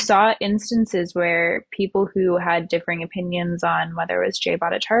we saw instances where people who had differing opinions on whether it was Jay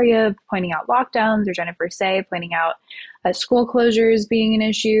Bhattacharya pointing out lockdowns or Jennifer Say pointing out school closures being an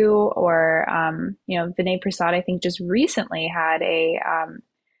issue, or, Vinay Prasad, I think just recently had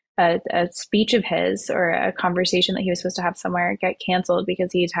a speech of his or a conversation that he was supposed to have somewhere get canceled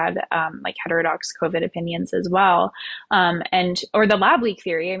because he'd had like heterodox COVID opinions as well. Or the lab leak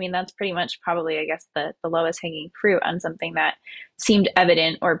theory. I mean, that's pretty much probably, I guess, the lowest hanging fruit on something that seemed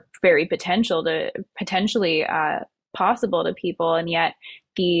evident or very potentially possible to people. And yet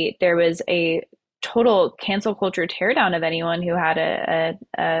there was a total cancel culture teardown of anyone who had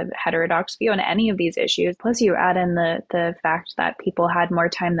a heterodox view on any of these issues. Plus, you add in the fact that people had more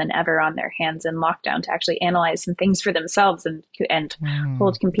time than ever on their hands in lockdown to actually analyze some things for themselves and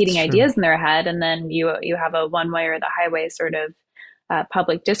hold competing ideas in their head. And then you have a one way or the highway sort of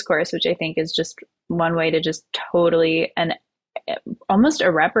public discourse, which I think is just one way to just totally and almost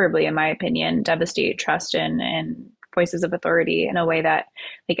irreparably, in my opinion, devastate trust in voices of authority in a way that,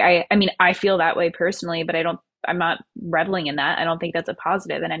 like, I mean, I feel that way personally, but I'm not reveling in that. I don't think that's a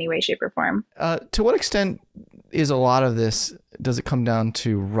positive in any way, shape, or form. To what extent is a lot of this, does it come down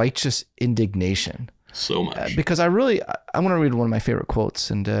to righteous indignation? So much. Because I want to read one of my favorite quotes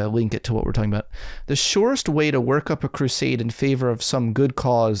and link it to what we're talking about. The surest way to work up a crusade in favor of some good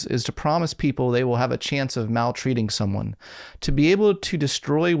cause is to promise people they will have a chance of maltreating someone. To be able to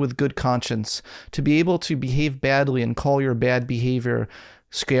destroy with good conscience, to be able to behave badly and call your bad behavior,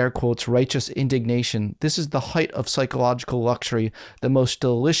 scare quotes, righteous indignation. This is the height of psychological luxury, the most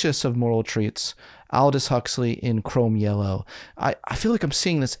delicious of moral treats. Aldous Huxley in Chrome Yellow. I feel like I'm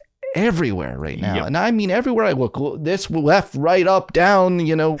seeing this everywhere right now. Yep. And I mean, everywhere I look, this left, right, up, down,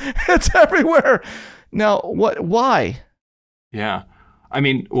 it's everywhere. Now, why? Yeah. I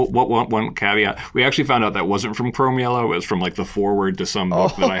mean, one caveat, we actually found out that wasn't from Chrome Yellow. It was from like the foreword to some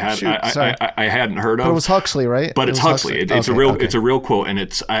book that I hadn't heard of. But it was Huxley, right? But it's Huxley. It's a real quote.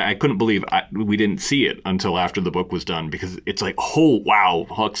 And I couldn't believe we didn't see it until after the book was done, because it's like, oh, wow,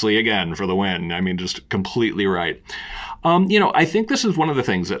 Huxley again for the win. I mean, just completely right. I think this is one of the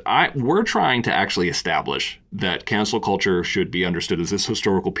things that we're trying to actually establish, that cancel culture should be understood as this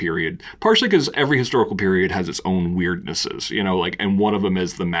historical period, partially because every historical period has its own weirdnesses, and one of them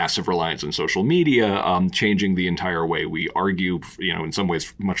is the massive reliance on social media, changing the entire way we argue, in some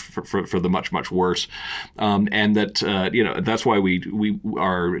ways much for the much, much worse. And that, that's why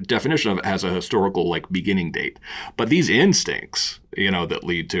our definition of it has a historical beginning date. But these instincts, that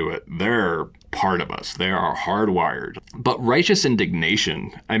lead to it, they're part of us. They are hardwired. But righteous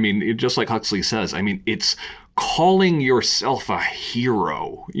indignation, I mean, just like Huxley says, I mean, it's calling yourself a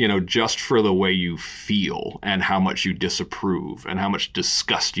hero, just for the way you feel and how much you disapprove and how much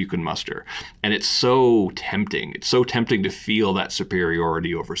disgust you can muster. And it's so tempting. It's so tempting to feel that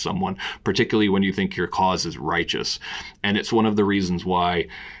superiority over someone, particularly when you think your cause is righteous. And it's one of the reasons why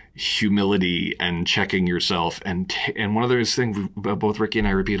humility and checking yourself and one of those things both Rikki and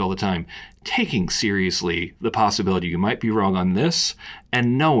I repeat all the time, taking seriously the possibility you might be wrong on this,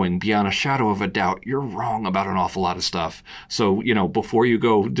 and knowing beyond a shadow of a doubt you're wrong about an awful lot of stuff. So, before you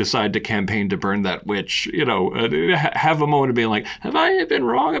go decide to campaign to burn that witch, have a moment of being like, have I been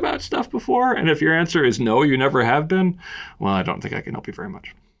wrong about stuff before? And if your answer is no, you never have been, well, I don't think I can help you very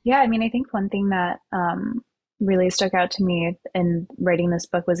much. Yeah, I mean, I think one thing that really stuck out to me in writing this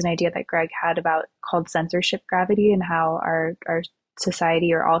book was an idea that Greg had called censorship gravity, and how our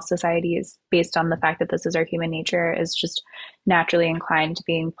society, or all society, is based on the fact that this is our human nature, is just naturally inclined to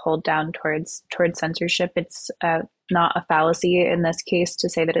being pulled down towards censorship. It's not a fallacy in this case to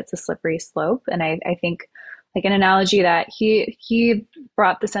say that it's a slippery slope. And I think, like, an analogy that he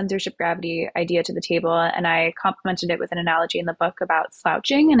brought the censorship gravity idea to the table, and I complemented it with an analogy in the book about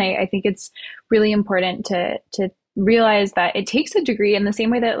slouching. And I think it's really important to realize that it takes a degree, in the same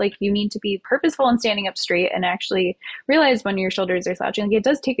way that, like, you need to be purposeful in standing up straight and actually realize when your shoulders are slouching. Like, it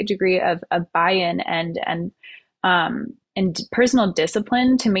does take a degree of buy-in and personal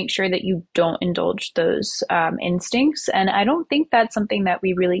discipline to make sure that you don't indulge those instincts. And I don't think that's something that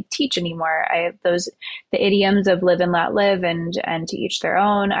we really teach anymore. The idioms of live and let live and to each their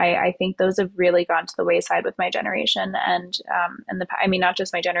own, I think those have really gone to the wayside with my generation, and I mean, not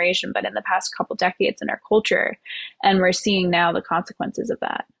just my generation, but in the past couple decades in our culture. And we're seeing now the consequences of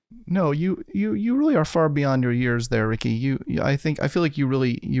that. No, you really are far beyond your years there, Rikki. I feel like you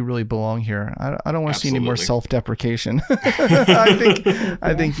really belong here. I don't want to see any more self-deprecation.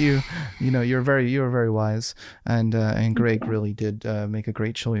 I think you're very wise, and Greg really did make a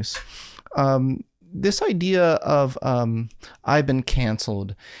great choice. this idea of I've been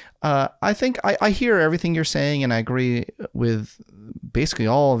canceled. I think I hear everything you're saying, and I agree with basically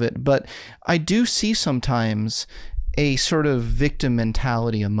all of it. But I do see sometimes a sort of victim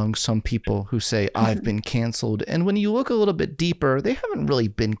mentality among some people who say, I've been canceled. And when you look a little bit deeper, they haven't really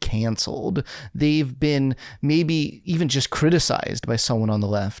been canceled. They've been maybe even just criticized by someone on the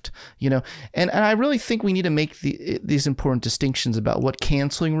left, and I really think we need to make these important distinctions about what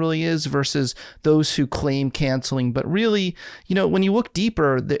canceling really is versus those who claim canceling. But really, when you look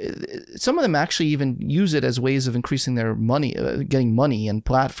deeper, some of them actually even use it as ways of increasing their money, getting money and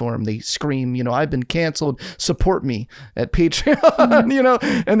platform. They scream, I've been canceled, support me at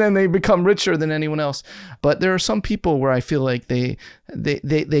Patreon, and then they become richer than anyone else. But there are some people where I feel like they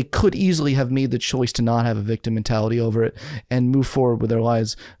could easily have made the choice to not have a victim mentality over it and move forward with their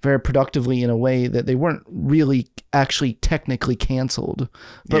lives very productively in a way that they weren't really actually technically canceled.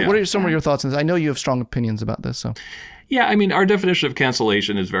 But what are some of your thoughts on this? I know you have strong opinions about this. So. Yeah, I mean, our definition of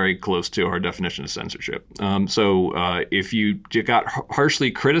cancellation is very close to our definition of censorship. So if you got harshly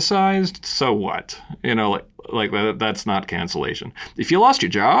criticized, so what? Like that's not cancellation. If you lost your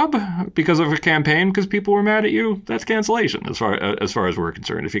job because of a campaign because people were mad at you, that's cancellation as far as we're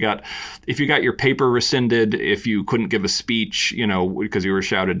concerned. If you got your paper rescinded, if you couldn't give a speech, because you were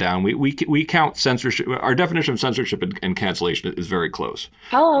shouted down, we count censorship. Our definition of censorship and cancellation is very close.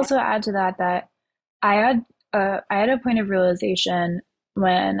 I'll also add to that I had a point of realization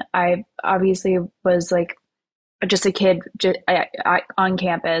when I obviously was like just a kid on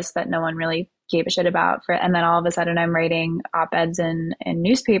campus that no one really gave a shit about, and then all of a sudden I'm writing op-eds in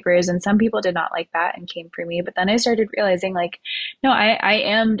newspapers, and some people did not like that and came for me. But then I started realizing, like, no, I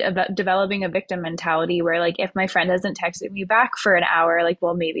am developing a victim mentality where, like, if my friend hasn't texted me back for an hour, like,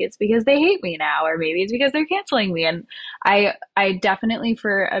 well, maybe it's because they hate me now, or maybe it's because they're canceling me. And I definitely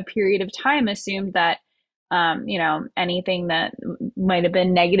for a period of time assumed that anything that might have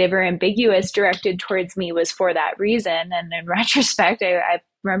been negative or ambiguous directed towards me was for that reason. And in retrospect, I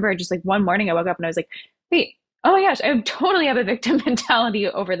remember just like one morning I woke up and I was like, wait, oh my gosh, I totally have a victim mentality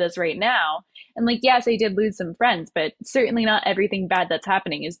over this right now. And like, yes, I did lose some friends, but certainly not everything bad that's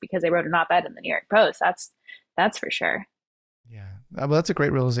happening is because I wrote an op-ed in the New York Post. That's for sure. Yeah. Well, that's a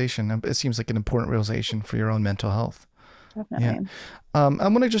great realization. It seems like an important realization for your own mental health. Definitely. Yeah. I'm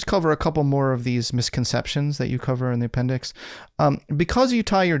going to just cover a couple more of these misconceptions that you cover in the appendix. Because you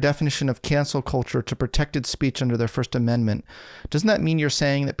tie your definition of cancel culture to protected speech under their First Amendment, doesn't that mean you're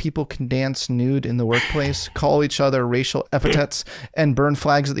saying that people can dance nude in the workplace, call each other racial epithets, and burn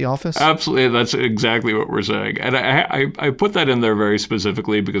flags at the office? Absolutely. That's exactly what we're saying. And I put that in there very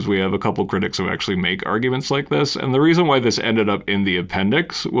specifically because we have a couple critics who actually make arguments like this. And the reason why this ended up in the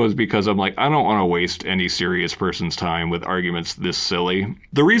appendix was because I'm like, I don't want to waste any serious person's time with arguments this silly.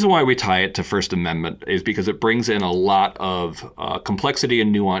 The reason why we tie it to First Amendment is because it brings in a lot of complexity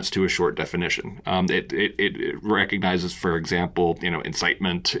and nuance to a short definition. It recognizes, for example,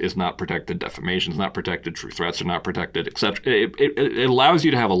 incitement is not protected, defamation is not protected, true threats are not protected, etc. It allows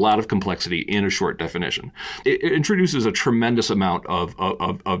you to have a lot of complexity in a short definition. It introduces a tremendous amount of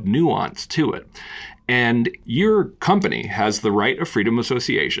nuance to it. And your company has the right of freedom of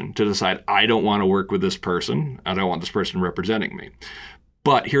association to decide, I don't want to work with this person. I don't want this person representing me.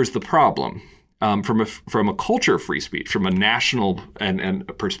 But here's the problem. From a culture of free speech, from a national and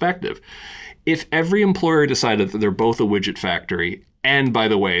perspective, if every employer decided that they're both a widget factory, and by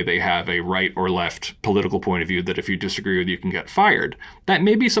the way, they have a right or left political point of view that if you disagree with, you can get fired, that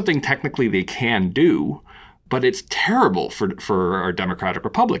may be something technically they can do. But it's terrible for our democratic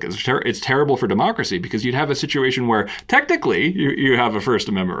republic. It's terrible for democracy because you'd have a situation where technically you have a First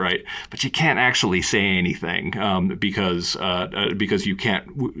Amendment right, but you can't actually say anything because you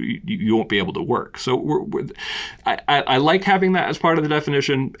won't be able to work. So I like having that as part of the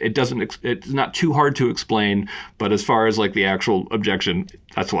definition. It's not too hard to explain, but as far as like the actual objection,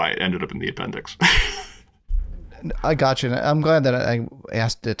 that's why it ended up in the appendix. I got you. I'm glad that I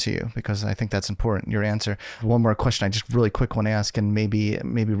asked it to you because I think that's important, your answer. One more question I just really quick want to ask, and maybe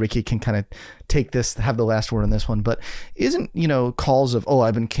Rikki can kind of take this, have the last word on this one, but isn't, calls of,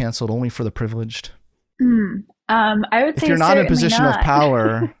 I've been canceled only for the privileged? I would say if you're not in a position not. of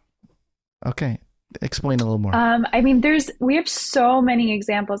power, okay. Explain a little more. We have so many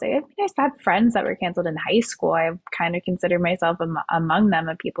examples. I've had friends that were canceled in high school. I kind of consider myself among them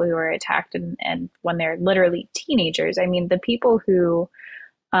of people who were attacked and when they're literally teenagers. I mean, the people who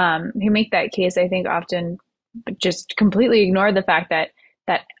make that case, I think often just completely ignore the fact that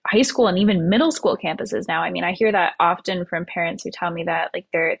high school and even middle school campuses now. I mean, I hear that often from parents who tell me that like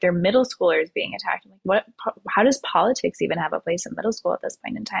their middle schoolers being attacked. I'm like, how does politics even have a place in middle school at this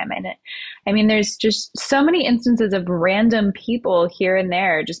point in time? And I mean, there's just so many instances of random people here and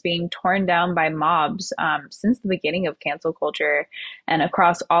there just being torn down by mobs since the beginning of cancel culture and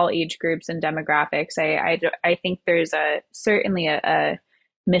across all age groups and demographics. I think there's certainly a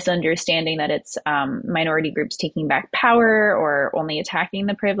misunderstanding that it's minority groups taking back power or only attacking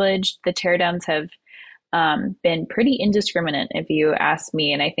the privileged. The teardowns have been pretty indiscriminate, if you ask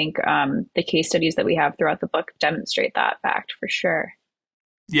me. And I think the case studies that we have throughout the book demonstrate that fact for sure.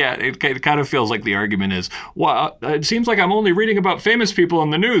 Yeah, it kind of feels like the argument is, well, it seems like I'm only reading about famous people in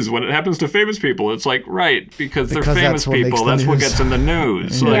the news when it happens to famous people. It's like, right, because they're famous people. That's what gets in the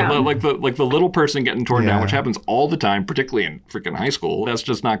news. Yeah. Like the little person getting torn down, which happens all the time, particularly in freaking high school. That's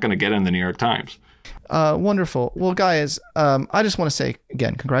just not going to get in the New York Times. Wonderful. Well, guys, I just want to say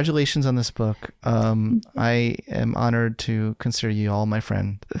again, congratulations on this book. I am honored to consider you all my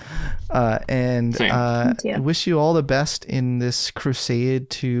friend, and I wish you all the best in this crusade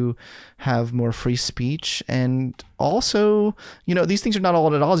to have more free speech, and also, you know, these things are not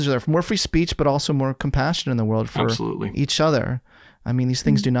all at odds. They're more free speech, but also more compassion in the world for each other. I mean, these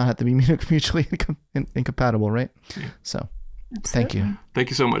things do not have to be mutually incompatible, right? Yeah. So, thank you. Thank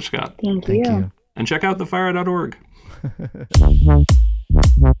you so much, Scott. Thank you. And check out thefire.org.